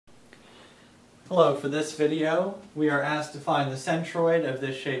Hello, for this video we are asked to find the centroid of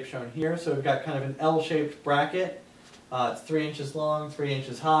this shape shown here. So we've got kind of an L-shaped bracket. It's 3 inches long, 3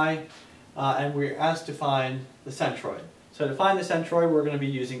 inches high, and we're asked to find the centroid. So to find the centroid we're going to be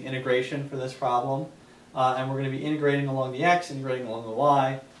using integration for this problem, and we're going to be integrating along the x, integrating along the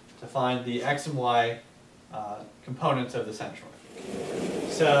y to find the x and y components of the centroid.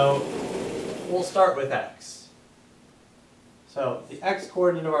 So we'll start with x. So the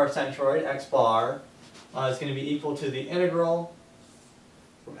x-coordinate of our centroid, x bar, is going to be equal to the integral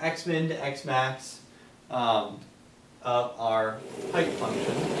from x min to x max of our height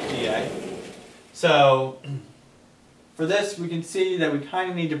function, dA. So for this we can see that we kind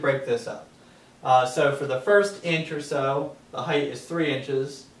of need to break this up. So for the first inch or so, the height is 3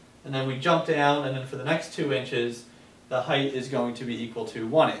 inches, and then we jump down, and then for the next 2 inches, the height is going to be equal to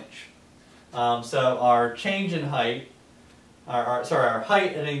 1 inch. So our change in height, our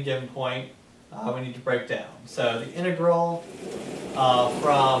height at any given point, we need to break down. So the integral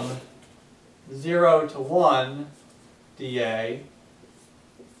from 0 to 1 dA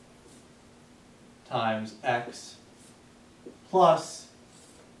times x plus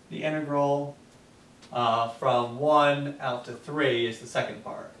the integral from 1 out to 3 is the second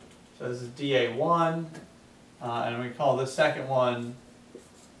part. So this is dA1, and we call this second one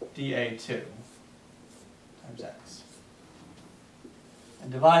dA2 times x.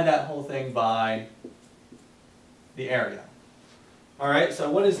 And divide that whole thing by the area. Alright,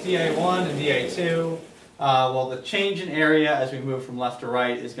 so what is dA1 and dA2? Well, the change in area as we move from left to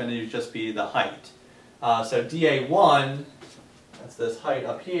right is going to just be the height. So dA1, that's this height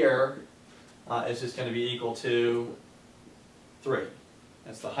up here, is just going to be equal to 3.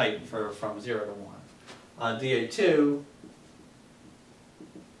 That's the height from 0 to 1. dA2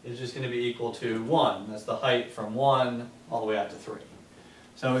 is just going to be equal to 1. That's the height from 1 all the way out to 3.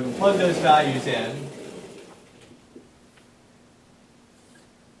 So we can plug those values in.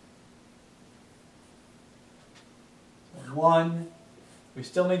 1, we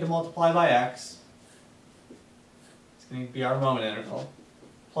still need to multiply by x. It's going to be our moment integral.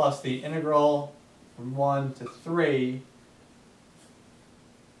 Plus the integral from 1 to 3.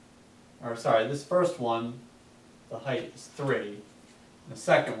 Or sorry, this first one, the height is 3. The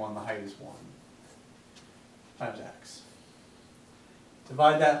second one, the height is 1 times x.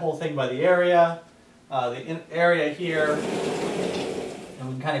 Divide that whole thing by the area. The area here, and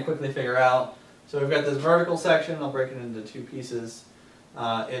we can kind of quickly figure out. So we've got this vertical section. I'll break it into 2 pieces.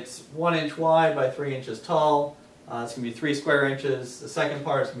 It's 1 inch wide by 3 inches tall. It's going to be 3 square inches. The second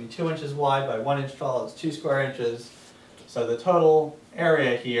part is going to be 2 inches wide by 1 inch tall. It's 2 square inches. So the total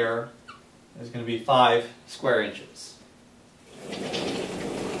area here is going to be 5 square inches.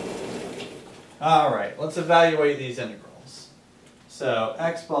 All right, let's evaluate these integrals. So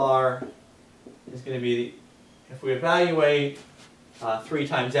x bar is going to be, if we evaluate 3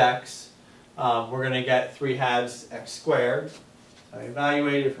 times x, we're going to get 3 halves x squared. So I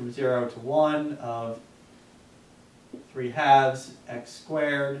evaluated from 0 to 1 of 3 halves x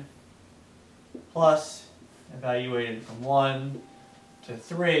squared, plus evaluated from 1 to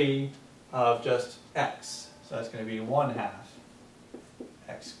 3 of just x. So that's going to be 1/2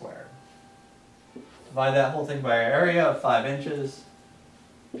 x squared. Divide that whole thing by our area of 5 inches.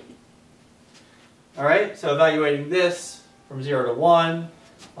 Alright, so evaluating this from 0 to 1,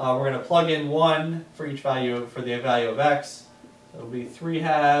 we're going to plug in 1 for each value, for the value of x. So it'll be 3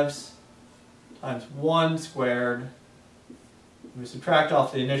 halves times 1 squared. We subtract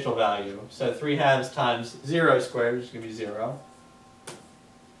off the initial value. So 3 halves times 0 squared, which is going to be 0.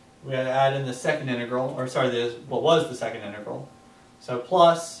 We got to add in the second integral, or sorry, what was the second integral. So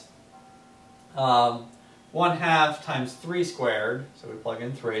plus 1/2 times 3 squared, so we plug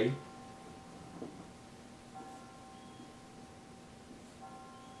in 3.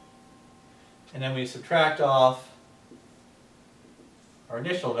 And then we subtract off our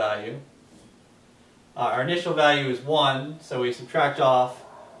initial value. Our initial value is 1, so we subtract off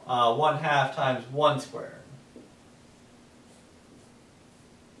 1/2 times 1 squared.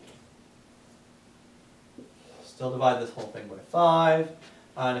 Still divide this whole thing by 5.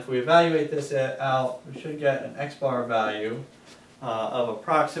 And if we evaluate this out, we should get an x bar value of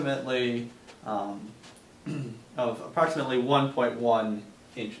approximately 1.1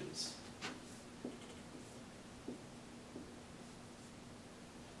 inches.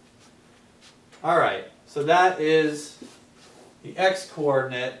 Alright, so that is the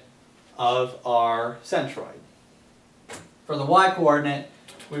x-coordinate of our centroid. For the y-coordinate,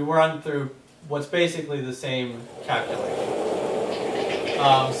 we run through what's basically the same calculation.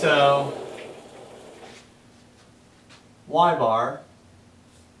 So y bar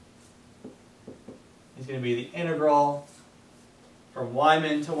is going to be the integral from y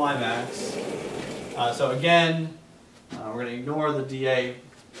min to y max. So again, we're going to ignore the dA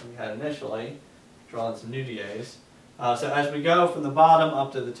we had initially, draw in some new dAs. So as we go from the bottom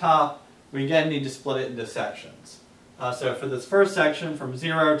up to the top, we again need to split it into sections. So for this first section, from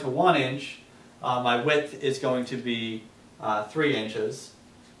 0 to 1 inch, my width is going to be 3 inches.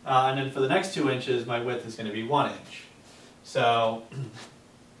 And then for the next 2 inches, my width is going to be 1 inch. So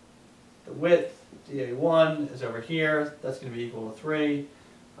the width, dA1, is over here. That's going to be equal to 3.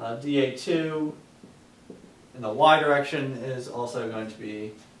 dA2 in the y direction is also going to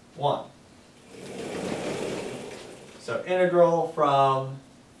be 1. So integral from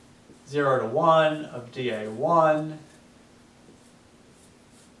 0 to 1 of dA1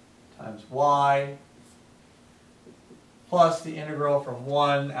 times y plus the integral from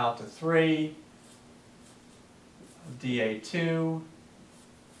 1 out to 3 of dA2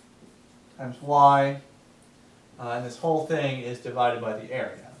 times y, and this whole thing is divided by the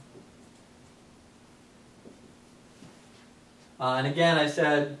area. And again, I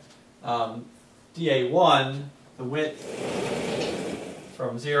said dA1, the width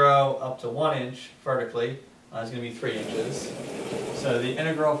from 0 up to 1 inch vertically is going to be 3 inches. So the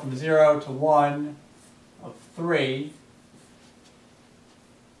integral from 0 to 1 of 3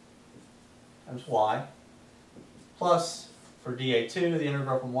 times y, plus for dA2, the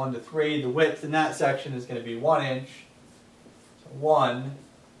integral from 1 to 3, the width in that section is going to be 1 inch. So 1,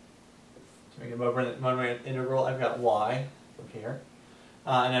 to make it one integral, I've got y from here.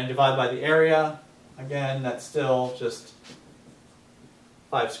 And then divide by the area. Again, that's still just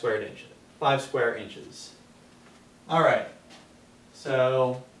 5 square inches. All right,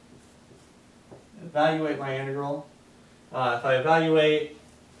 so evaluate my integral. If I evaluate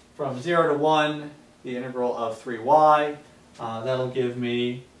from 0 to 1, the integral of 3y, that'll give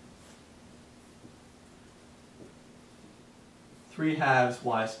me 3/2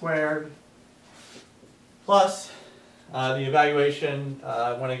 y squared, plus the evaluation,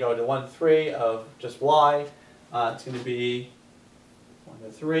 when I go to 1 to 3 of just y, it's going to be 1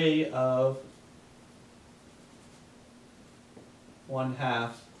 to 3 of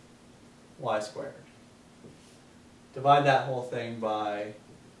 1/2 y squared. Divide that whole thing by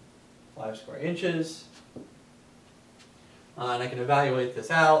 5 square inches. And I can evaluate this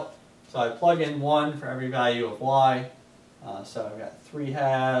out. So I plug in 1 for every value of y. So I've got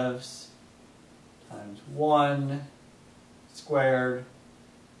 3/2 times 1 squared.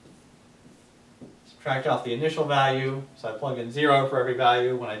 Subtract off the initial value. So I plug in 0 for every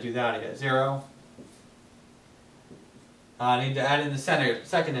value. When I do that, I get 0. I need to add in the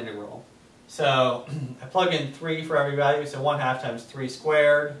second integral. So I plug in 3 for every value. So 1/2 times 3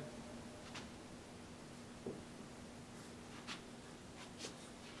 squared.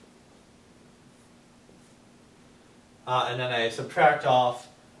 And then I subtract off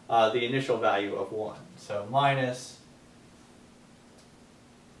the initial value of 1. So minus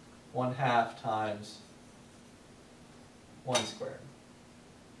 1/2 times 1 squared.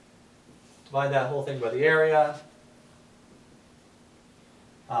 Divide that whole thing by the area.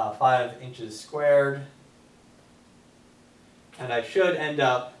 5 inches squared. And I should end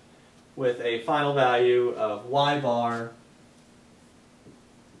up with a final value of y bar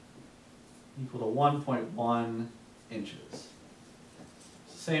equal to 1.1 inches.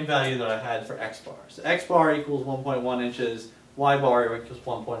 Same value that I had for x bar. So x bar equals 1.1 inches, y bar equals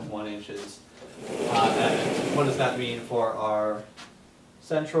 1.1 inches. And what does that mean for our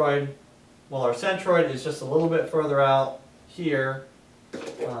centroid? Well, our centroid is just a little bit further out here.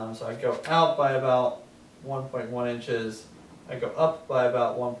 So I go out by about 1.1 inches. I go up by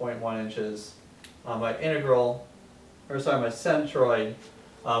about 1.1 inches. My integral, or sorry, my centroid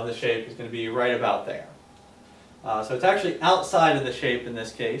of the shape is going to be right about there. So it's actually outside of the shape in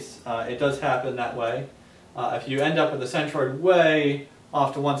this case. It does happen that way. If you end up with the centroid way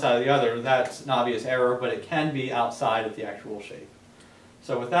off to one side or the other, that's an obvious error, but it can be outside of the actual shape.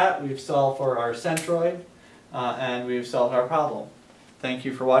 So with that, we've solved for our centroid, and we've solved our problem. Thank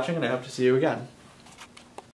you for watching, and I hope to see you again.